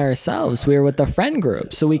Halloween by ourselves. We were with the friend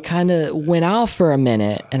group. So we kind of went out for a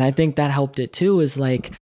minute. And I think that helped it too, is like,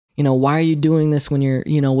 you know, why are you doing this when you're,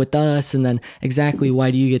 you know, with us? And then exactly why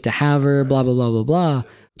do you get to have her? Blah, blah, blah, blah, blah.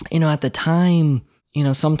 You know, at the time, you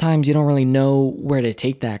know, sometimes you don't really know where to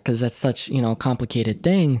take that because that's such, you know, a complicated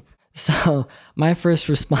thing. So my first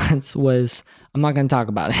response was, I'm not going to talk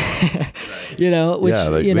about it, you know, which, yeah,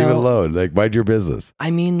 like, you leave know, it alone. Like, mind your business. I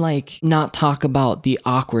mean, like, not talk about the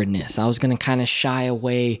awkwardness. I was going to kind of shy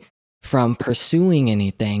away from pursuing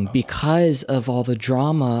anything because of all the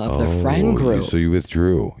drama of the friend group. So you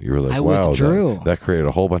withdrew. You were like, I wow, withdrew. That created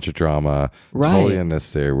a whole bunch of drama. Right. Totally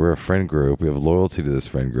unnecessary. We're a friend group. We have loyalty to this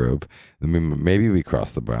friend group. I mean, maybe we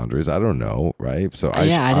crossed the boundaries. I don't know, right? So I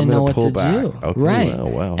didn't know what to do. Okay, right.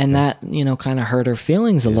 Wow. And that, you know, kind of hurt her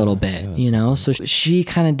feelings a little bit, you know? So she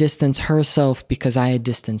kind of distanced herself because I had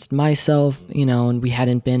distanced myself, you know, and we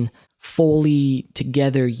hadn't been fully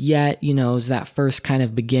together yet. You know, it was that first kind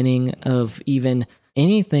of beginning of even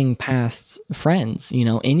anything past friends, you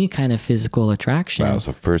know, any kind of physical attraction. Wow.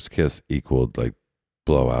 So first kiss equaled like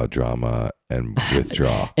blowout drama and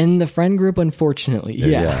withdraw. In the friend group, unfortunately.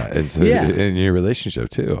 Yeah. And so in your relationship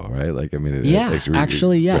too, right? Like, I mean,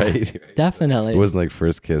 actually, yeah, right? Definitely. It wasn't like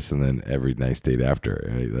first kiss and then every nice date after,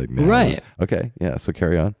 right? Like, now right. Okay. Yeah. So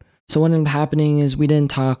carry on. So what ended up happening is we didn't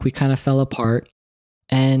talk. We kind of fell apart.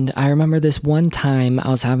 And I remember this one time I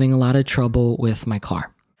was having a lot of trouble with my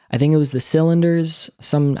car. I think it was the cylinders,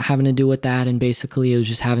 some having to do with that. And basically it was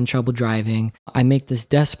just having trouble driving. I make this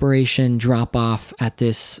desperation drop off at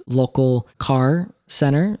this local car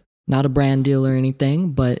center, not a brand deal or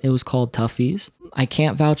anything, but it was called Tuffy's. I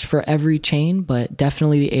can't vouch for every chain, but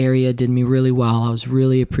definitely the area did me really well. I was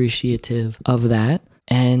really appreciative of that.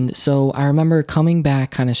 And so I remember coming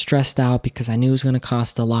back kind of stressed out because I knew it was going to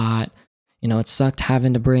cost a lot. You know, it sucked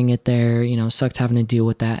having to bring it there, you know, sucked having to deal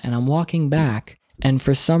with that. And I'm walking back, and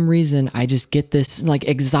for some reason, I just get this like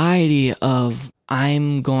anxiety of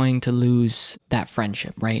I'm going to lose that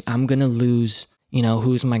friendship, right? I'm going to lose, you know,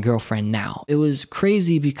 who's my girlfriend now. It was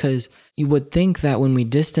crazy because you would think that when we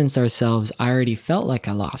distanced ourselves, I already felt like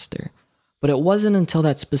I lost her. But it wasn't until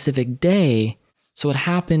that specific day. So what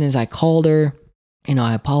happened is I called her, you know,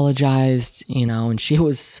 I apologized, you know, and she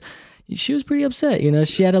was pretty upset. You know,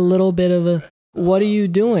 she had a little bit of a, what are you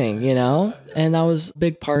doing? You know, and that was a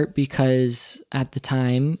big part because at the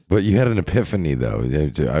time. But you had an epiphany though.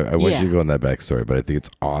 I want you to go on that backstory, but I think it's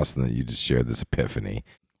awesome that you just shared this epiphany.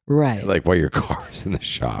 Right. Like while your car's in the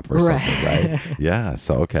shop or something, right? Yeah.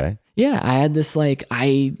 So, okay. Yeah. I had this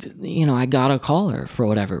I gotta call her for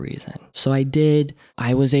whatever reason. So I did.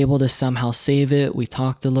 I was able to somehow save it. We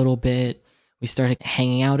talked a little bit. We started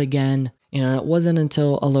hanging out again. You know, it wasn't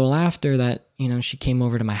until a little after that, you know, she came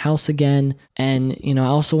over to my house again. And, you know, I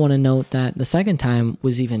also want to note that the second time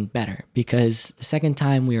was even better because the second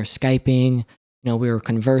time we were Skyping, you know, we were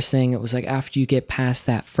conversing. It was like after you get past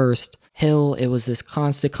that first hill, it was this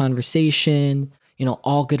constant conversation, you know,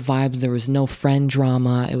 all good vibes. There was no friend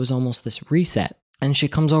drama. It was almost this reset. And she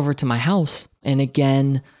comes over to my house. And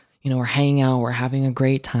again, you know, we're hanging out, we're having a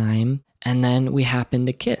great time. And then we happened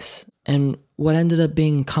to kiss. And what ended up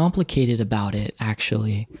being complicated about it,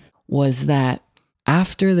 actually, was that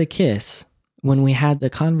after the kiss, when we had the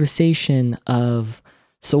conversation of,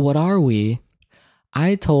 so what are we?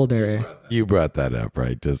 I told her. You brought that up,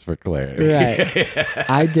 right? Just for clarity. Right.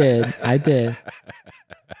 I did.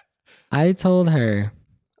 I told her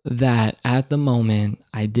that at the moment,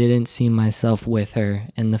 I didn't see myself with her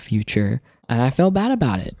in the future. And I felt bad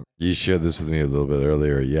about it. You shared this with me a little bit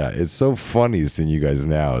earlier. Yeah, it's so funny seeing you guys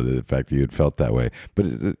now, the fact that you had felt that way. But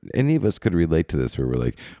any of us could relate to this where we're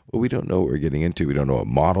like, well, we don't know what we're getting into. We don't know what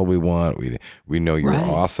model we want. We know you're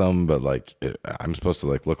awesome, but like, I'm supposed to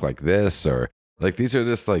like look like this, or like, these are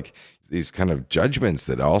just like these kind of judgments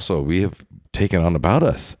that also we have taken on about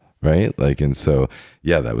us. Right? Like, and so,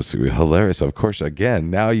 yeah, that was hilarious. Of course,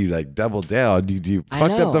 again, now you like double down. You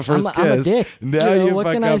fucked up the first kiss. I'm a dick. Now you what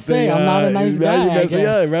fuck can up I say? the, I'm not a nice guy, I guess.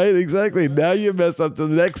 Yeah, right? Exactly. Now you mess up the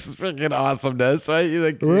next freaking awesomeness, right? You're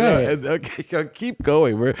like, right. You know, okay, keep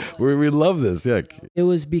going. We love this. Yeah. It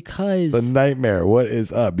was because the nightmare. What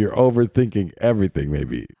is up? You're overthinking everything,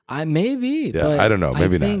 maybe. Maybe. Yeah, I don't know.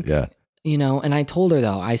 Maybe not. Yeah. And I told her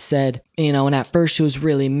though, I said, and at first she was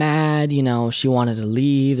really mad, she wanted to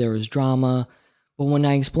leave, there was drama. But when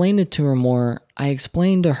I explained it to her more, I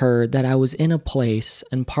explained to her that I was in a place,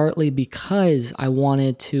 and partly because I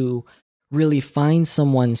wanted to really find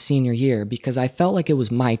someone senior year, because I felt like it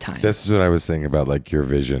was my time. This is what I was saying about like your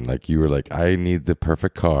vision. Like you were like, I need the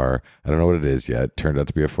perfect car. I don't know what it is yet. Turned out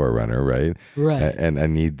to be a 4Runner, right? Right. And I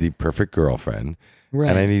need the perfect girlfriend. Right.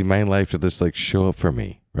 And I need my life to just like show up for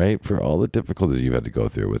me, right? For all the difficulties you've had to go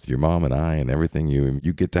through with your mom and I and everything,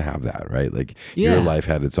 you get to have that, right? Like your life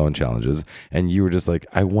had its own challenges, and you were just like,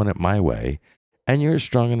 I want it my way. And you're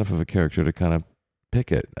strong enough of a character to kind of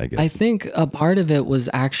pick it, I guess. I think a part of it was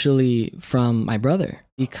actually from my brother,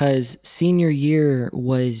 because senior year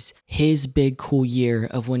was his big cool year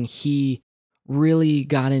of when he really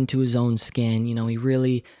got into his own skin.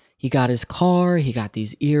 He got his car, he got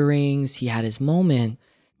these earrings, he had his moment.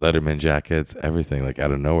 Letterman jackets, everything, like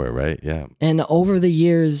out of nowhere, right? Yeah. And over the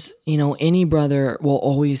years, any brother will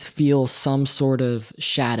always feel some sort of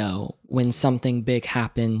shadow when something big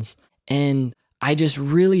happens. And I just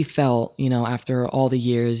really felt, after all the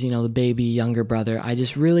years, the baby younger brother, I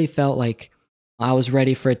just really felt like I was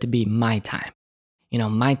ready for it to be my time.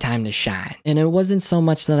 My time to shine. And it wasn't so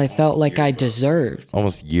much that I felt like I deserved.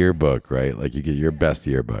 Almost yearbook, right? Like you get your best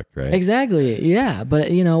yearbook, right? Exactly. Yeah. But,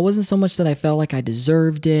 it wasn't so much that I felt like I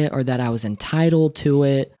deserved it or that I was entitled to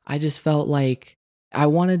it. I just felt like I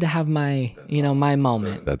wanted to have my, my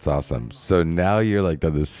moment. That's awesome. So now you're like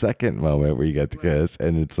the second moment where you get to kiss,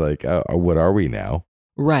 and it's like, what are we now?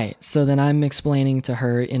 Right. So then I'm explaining to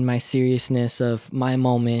her in my seriousness of my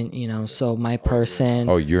moment, so my person.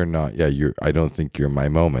 Oh, you're not. Yeah, I don't think you're my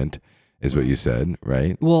moment, is what you said,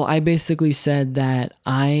 right? Well, I basically said that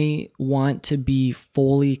I want to be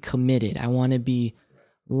fully committed. I want to be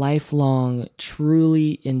lifelong,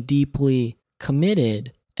 truly and deeply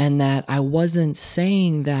committed. And that I wasn't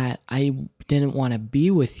saying that I didn't want to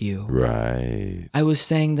be with you. Right. I was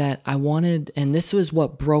saying that I wanted, and this was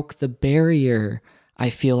what broke the barrier, I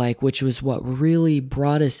feel like, which was what really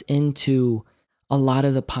brought us into a lot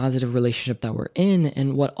of the positive relationship that we're in,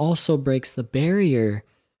 and what also breaks the barrier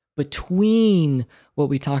between what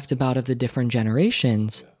we talked about of the different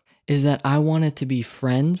generations is that I wanted to be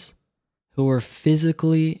friends who were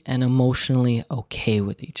physically and emotionally okay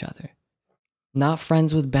with each other. Not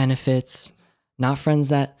friends with benefits, not friends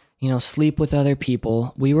that, sleep with other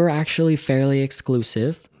people. We were actually fairly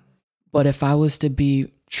exclusive. But if I was to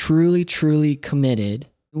be truly, truly committed,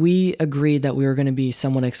 we agreed that we were going to be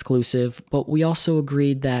somewhat exclusive, but we also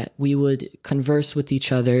agreed that we would converse with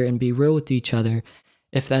each other and be real with each other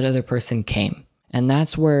if that other person came. And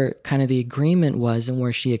that's where kind of the agreement was, and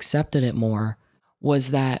where she accepted it more,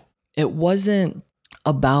 was that it wasn't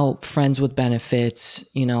about friends with benefits,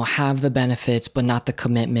 have the benefits, but not the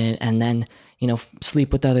commitment, and then,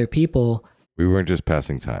 sleep with other people. We weren't just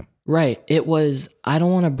passing time. Right. It was, I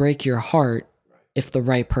don't want to break your heart if the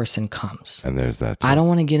right person comes. And there's that too. I don't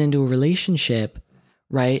want to get into a relationship,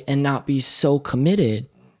 right, and not be so committed,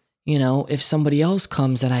 if somebody else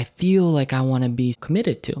comes that I feel like I want to be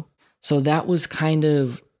committed to. So that was kind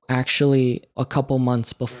of actually a couple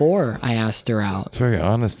months before I asked her out. It's very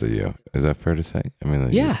honest of you. Is that fair to say? I mean,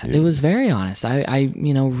 like, yeah, it was very honest. I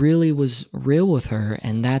really was real with her,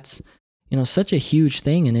 and that's, such a huge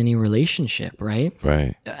thing in any relationship, right?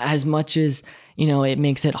 Right. As much as, it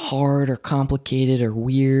makes it hard or complicated or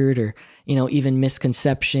weird or, even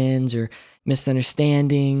misconceptions or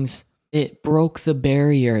misunderstandings, it broke the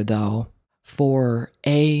barrier though for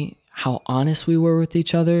A, how honest we were with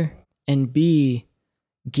each other, and B,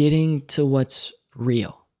 getting to what's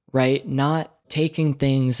real, right? Not taking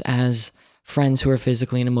things as friends who are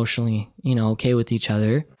physically and emotionally, okay with each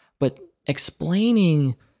other, but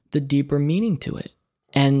explaining the deeper meaning to it.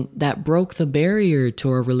 And that broke the barrier to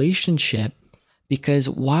our relationship, because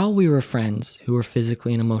while we were friends who were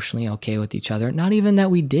physically and emotionally okay with each other, not even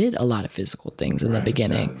that we did a lot of physical things in the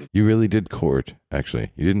beginning. You really did court,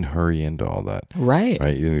 actually. You didn't hurry into all that. Right.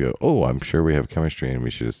 Right. You didn't go, oh, I'm sure we have chemistry and we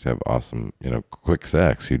should just have awesome, quick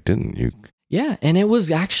sex. You didn't. Yeah. And it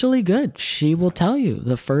was actually good. She will tell you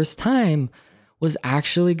the first time was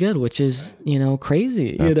actually good, which is,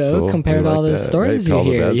 crazy, That's cool. compared to all the stories you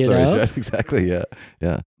hear, stories, right? Exactly. Yeah.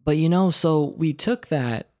 Yeah. But, so we took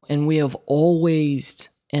that, and we have always,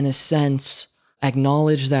 in a sense,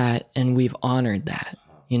 acknowledged that, and we've honored that.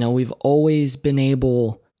 We've always been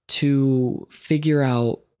able to figure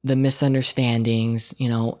out the misunderstandings,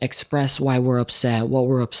 express why we're upset, what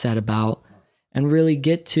we're upset about, and really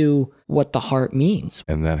get to what the heart means.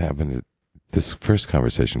 And that happened, this first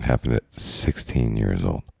conversation happened at 16 years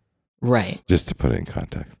old. Right. Just to put it in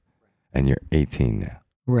context. And you're 18 now.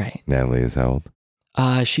 Right. Natalie is how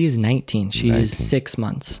old? She is 19. She is 19. 6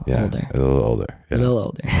 months Yeah, older. a little older. A Yeah. little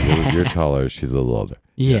older. You're taller. She's a little older.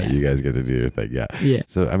 Yeah. You guys get to do your thing. Yeah. Yeah.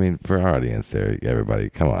 So, I mean, for our audience there, everybody,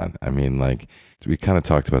 come on. I mean, like, we kind of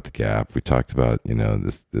talked about the gap. We talked about,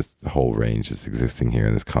 this whole range that's existing here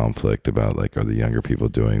and this conflict about, like, are the younger people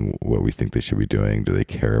doing what we think they should be doing? Do they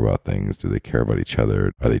care about things? Do they care about each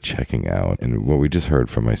other? Are they checking out? And what we just heard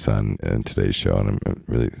from my son in today's show, and I'm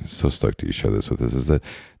really so stoked that you share this with us, is that,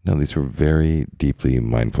 no, these were very deeply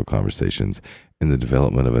mindful conversations in the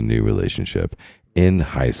development of a new relationship in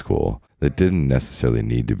high school that didn't necessarily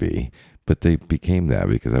need to be, but they became that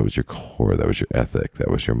because that was your core, that was your ethic,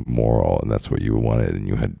 that was your moral, and that's what you wanted, and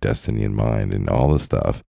you had destiny in mind and all this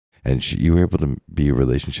stuff. And you were able to be a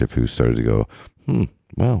relationship who started to go,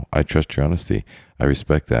 well, I trust your honesty. I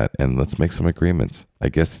respect that, and let's make some agreements. I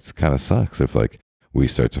guess it kind of sucks if, like, we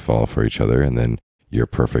start to fall for each other and then your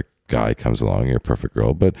perfect guy comes along, your perfect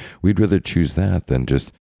girl, but we'd rather choose that than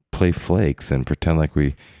just play flakes and pretend like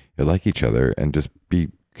we like each other and just be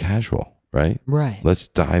casual, right? Right. Let's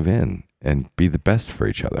dive in and be the best for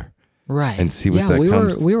each other. Right. And see what that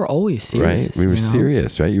comes. We were always serious. Right? We were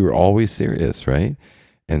serious, right? You were always serious, right?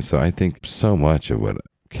 And so I think so much of what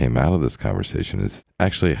came out of this conversation is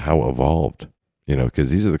actually how evolved,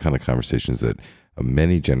 because these are the kind of conversations that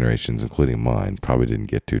many generations, including mine, probably didn't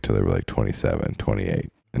get to till they were like 27,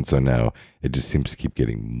 28. And so now it just seems to keep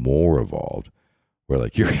getting more evolved, where,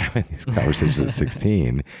 like, you're having these conversations at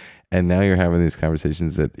 16, and now you're having these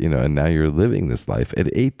conversations and now you're living this life at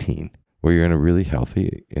 18, where you're in a really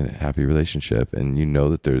healthy and happy relationship, and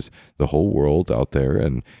that there's the whole world out there,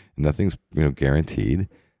 and nothing's guaranteed,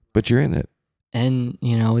 but you're in it. And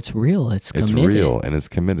it's real. It's committed. It's real and it's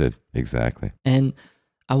committed. Exactly. And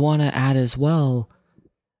I want to add as well,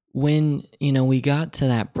 when we got to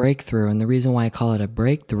that breakthrough, and the reason why I call it a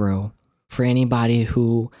breakthrough for anybody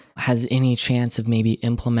who has any chance of maybe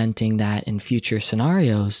implementing that in future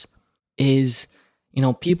scenarios is,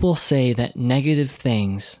 people say that negative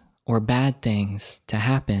things or bad things to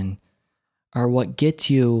happen are what gets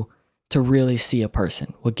you to really see a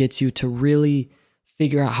person, what gets you to really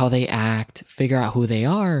figure out how they act, figure out who they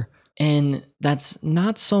are. And that's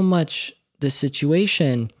not so much the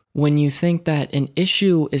situation when you think that an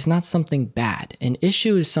issue is not something bad. An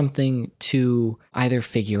issue is something to either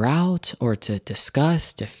figure out or to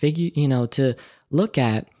discuss, to to look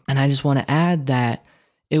at. And I just want to add that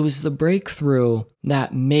it was the breakthrough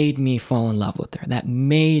that made me fall in love with her, that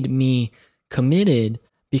made me committed,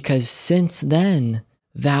 because since then,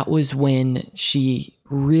 that was when she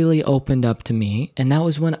really opened up to me. And that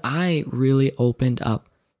was when I really opened up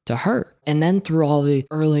to her. And then through all the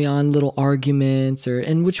early on little arguments,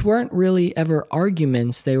 and which weren't really ever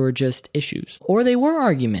arguments, they were just issues. Or they were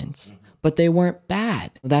arguments, but they weren't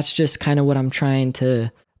bad. That's just kind of what I'm trying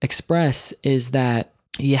to express, is that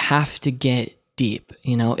you have to get deep.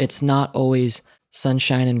 It's not always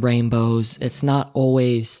sunshine and rainbows. It's not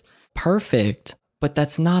always perfect, but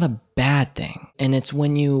that's not a bad thing. And it's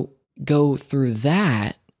when you go through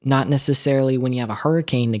that, not necessarily when you have a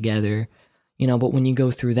hurricane together, but when you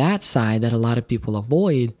go through that side that a lot of people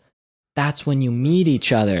avoid, that's when you meet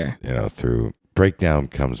each other. Through breakdown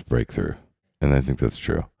comes breakthrough. And I think that's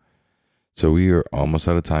true. So we are almost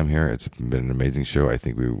out of time here. It's been an amazing show. I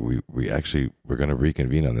think we're going to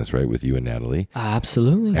reconvene on this, right, with you and Natalie.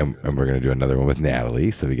 Absolutely. And we're going to do another one with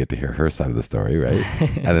Natalie, so we get to hear her side of the story, right?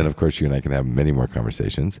 And then, of course, you and I can have many more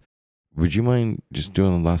conversations. Would you mind just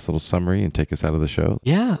doing the last little summary and take us out of the show?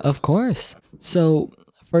 Yeah, of course. So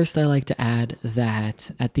first, I like to add that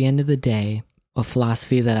at the end of the day, a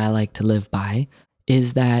philosophy that I like to live by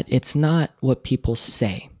is that it's not what people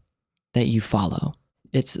say that you follow.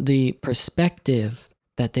 It's the perspective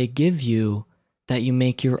that they give you that you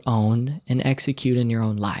make your own and execute in your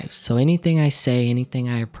own lives. So anything I say, anything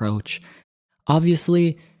I approach,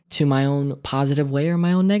 obviously to my own positive way or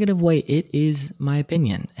my own negative way, it is my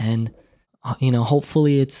opinion. And,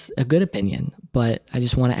 hopefully it's a good opinion, but I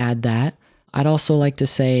just want to add that. I'd also like to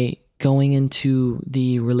say, going into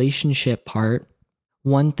the relationship part,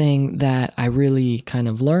 one thing that I really kind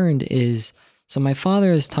of learned is, so my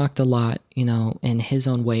father has talked a lot, in his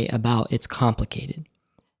own way about it's complicated.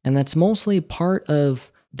 And that's mostly part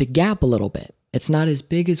of the gap a little bit. It's not as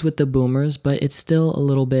big as with the boomers, but it's still a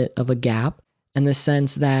little bit of a gap in the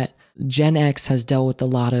sense that Gen X has dealt with a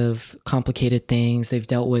lot of complicated things. They've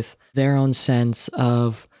dealt with their own sense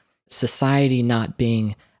of society not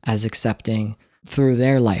being as accepting through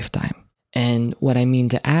their lifetime. And what I mean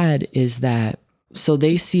to add is that, so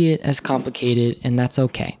they see it as complicated, and that's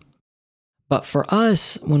okay. But for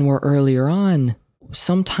us, when we're earlier on,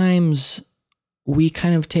 sometimes we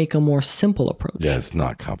kind of take a more simple approach. Yeah, it's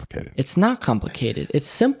not complicated. It's not complicated. It's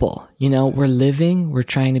simple. We're living, we're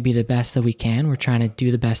trying to be the best that we can. We're trying to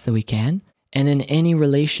do the best that we can. And in any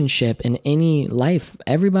relationship, in any life,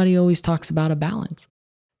 everybody always talks about a balance.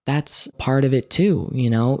 That's part of it too.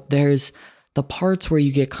 There's the parts where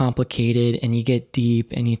you get complicated and you get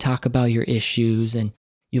deep and you talk about your issues and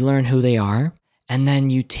you learn who they are. And then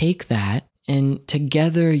you take that and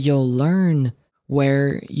together you'll learn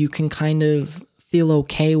where you can kind of feel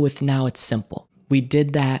okay with now it's simple. We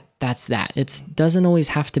did that, that's that. It doesn't always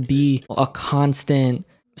have to be a constant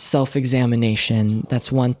self-examination.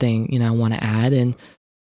 That's one thing, I want to add. And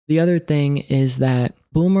the other thing is that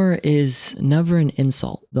boomer is never an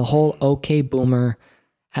insult. The whole okay boomer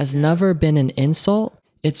has never been an insult.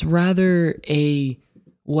 It's rather a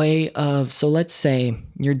way of, so let's say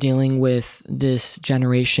you're dealing with this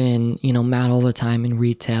generation, mad all the time in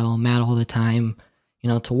retail, mad all the time,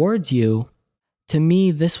 towards you. To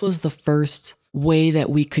me, this was the first way that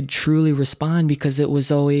we could truly respond because it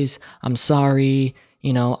was always, I'm sorry,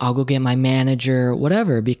 I'll go get my manager,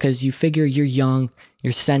 whatever, because you figure you're young,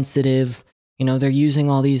 you're sensitive, they're using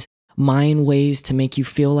all these mind ways to make you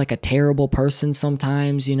feel like a terrible person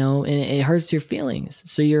sometimes, and it hurts your feelings.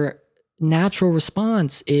 So your natural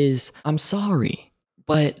response is, I'm sorry.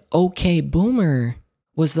 But okay, boomer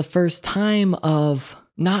was the first time of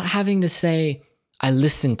not having to say, I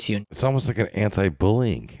listened to you. It's almost like an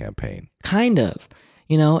anti-bullying campaign. Kind of,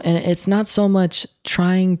 and it's not so much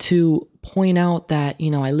trying to point out that,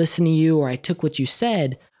 I listened to you or I took what you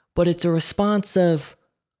said, but it's a response of,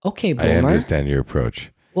 okay, boomer. I understand your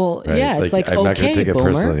approach. Well, right? yeah, it's like, I'm not going okay, to take it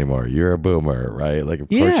boomer. personal anymore. You're a boomer, right? Like, of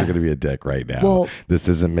course you're going to be a dick right now. Well, this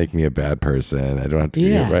doesn't make me a bad person. I don't have to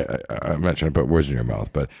be right. I'm not trying to put words in your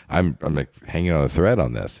mouth, but I'm like hanging on a thread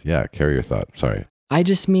on this. Yeah, carry your thought. Sorry. I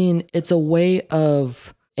just mean it's a way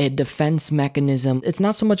of a defense mechanism. It's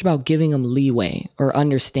not so much about giving them leeway or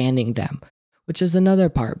understanding them, which is another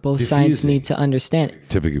part. Both sides need to understand.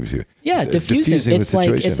 Typically, yeah, diffusing. It's like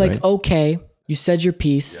right? Okay, you said your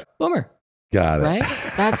piece, boomer. Got it.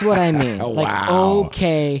 Right? That's what I mean. Like, wow.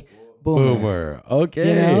 Okay, boomer.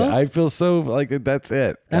 Okay. I feel so like that's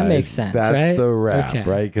it. That guys. makes sense. That's right? the wrap, Okay.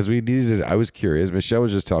 right? Because we needed it. I was curious. Michelle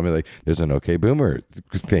was just telling me like there's an okay boomer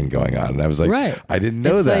thing going on. And I was like, right. I didn't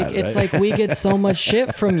know that. It's like we get so much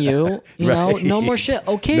shit from you, know, no more shit.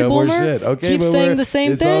 Okay, no boomer. More shit. Okay, keep boomer. saying the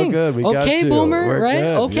same it's thing. All good. We got okay, you. boomer, We're right?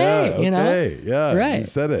 Good. Okay, Yeah, right. You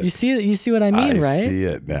said it. You see what I mean, right? I see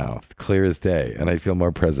it now, clear as day. And I feel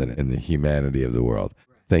more present in the humanity of the world.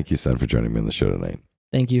 Thank you, son, for joining me on the show tonight.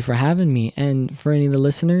 Thank you for having me. And for any of the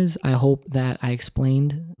listeners, I hope that I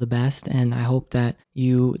explained the best, and I hope that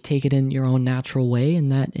you take it in your own natural way,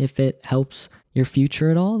 and that if it helps your future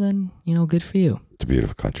at all, then, good for you. It's a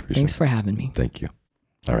beautiful contribution. Thanks for having me. Thank you.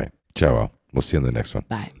 All right. Ciao. We'll see you in the next one.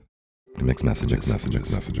 Bye. Mixed messages.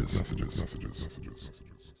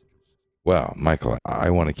 Well, Michael, I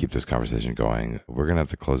want to keep this conversation going. We're going to have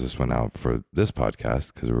to close this one out for this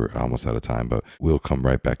podcast because we're almost out of time, but we'll come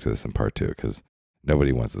right back to this in part 2 because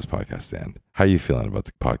nobody wants this podcast to end. How are you feeling about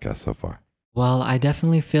the podcast so far? Well, I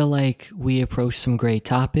definitely feel like we approached some great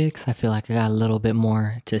topics. I feel like I got a little bit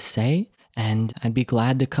more to say, and I'd be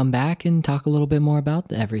glad to come back and talk a little bit more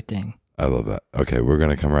about everything. I love that. Okay, we're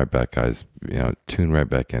going to come right back, guys. Tune right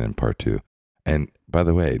back in part 2. And by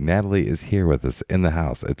the way, Natalie is here with us in the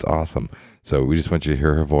house. It's awesome. So we just want you to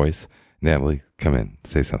hear her voice. Natalie, come in.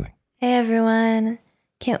 Say something. Hey, everyone.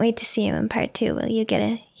 Can't wait to see you in part 2. Will you get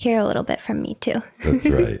to hear a little bit from me, too? That's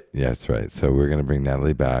right. Yeah, that's right. So we're going to bring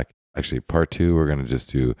Natalie back. Actually, part 2, we're going to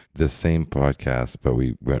just do the same podcast, but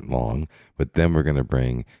we went long. But then we're going to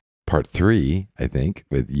bring part 3, I think,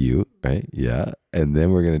 with you, right? Yeah. And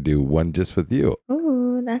then we're going to do one just with you.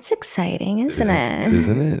 Ooh, that's exciting, isn't it?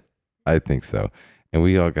 Isn't it? I think so. And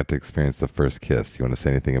we all got to experience the first kiss. Do you want to say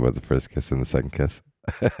anything about the first kiss and the second kiss?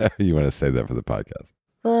 You want to save that for the podcast?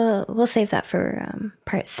 We'll save that for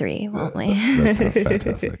part 3, won't we? That sounds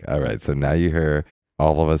fantastic. All right. So now you hear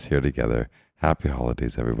all of us here together. Happy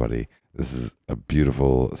holidays, everybody. This is a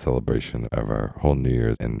beautiful celebration of our whole New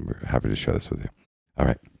Year's, and we're happy to share this with you. All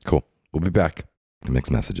right. Cool. We'll be back.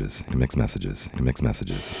 Mixed messages. Mixed messages. Mixed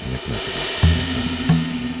messages. Mixed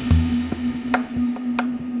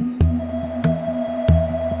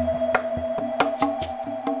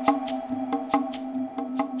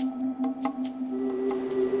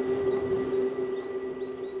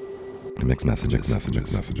messages.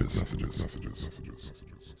 Mixed messages.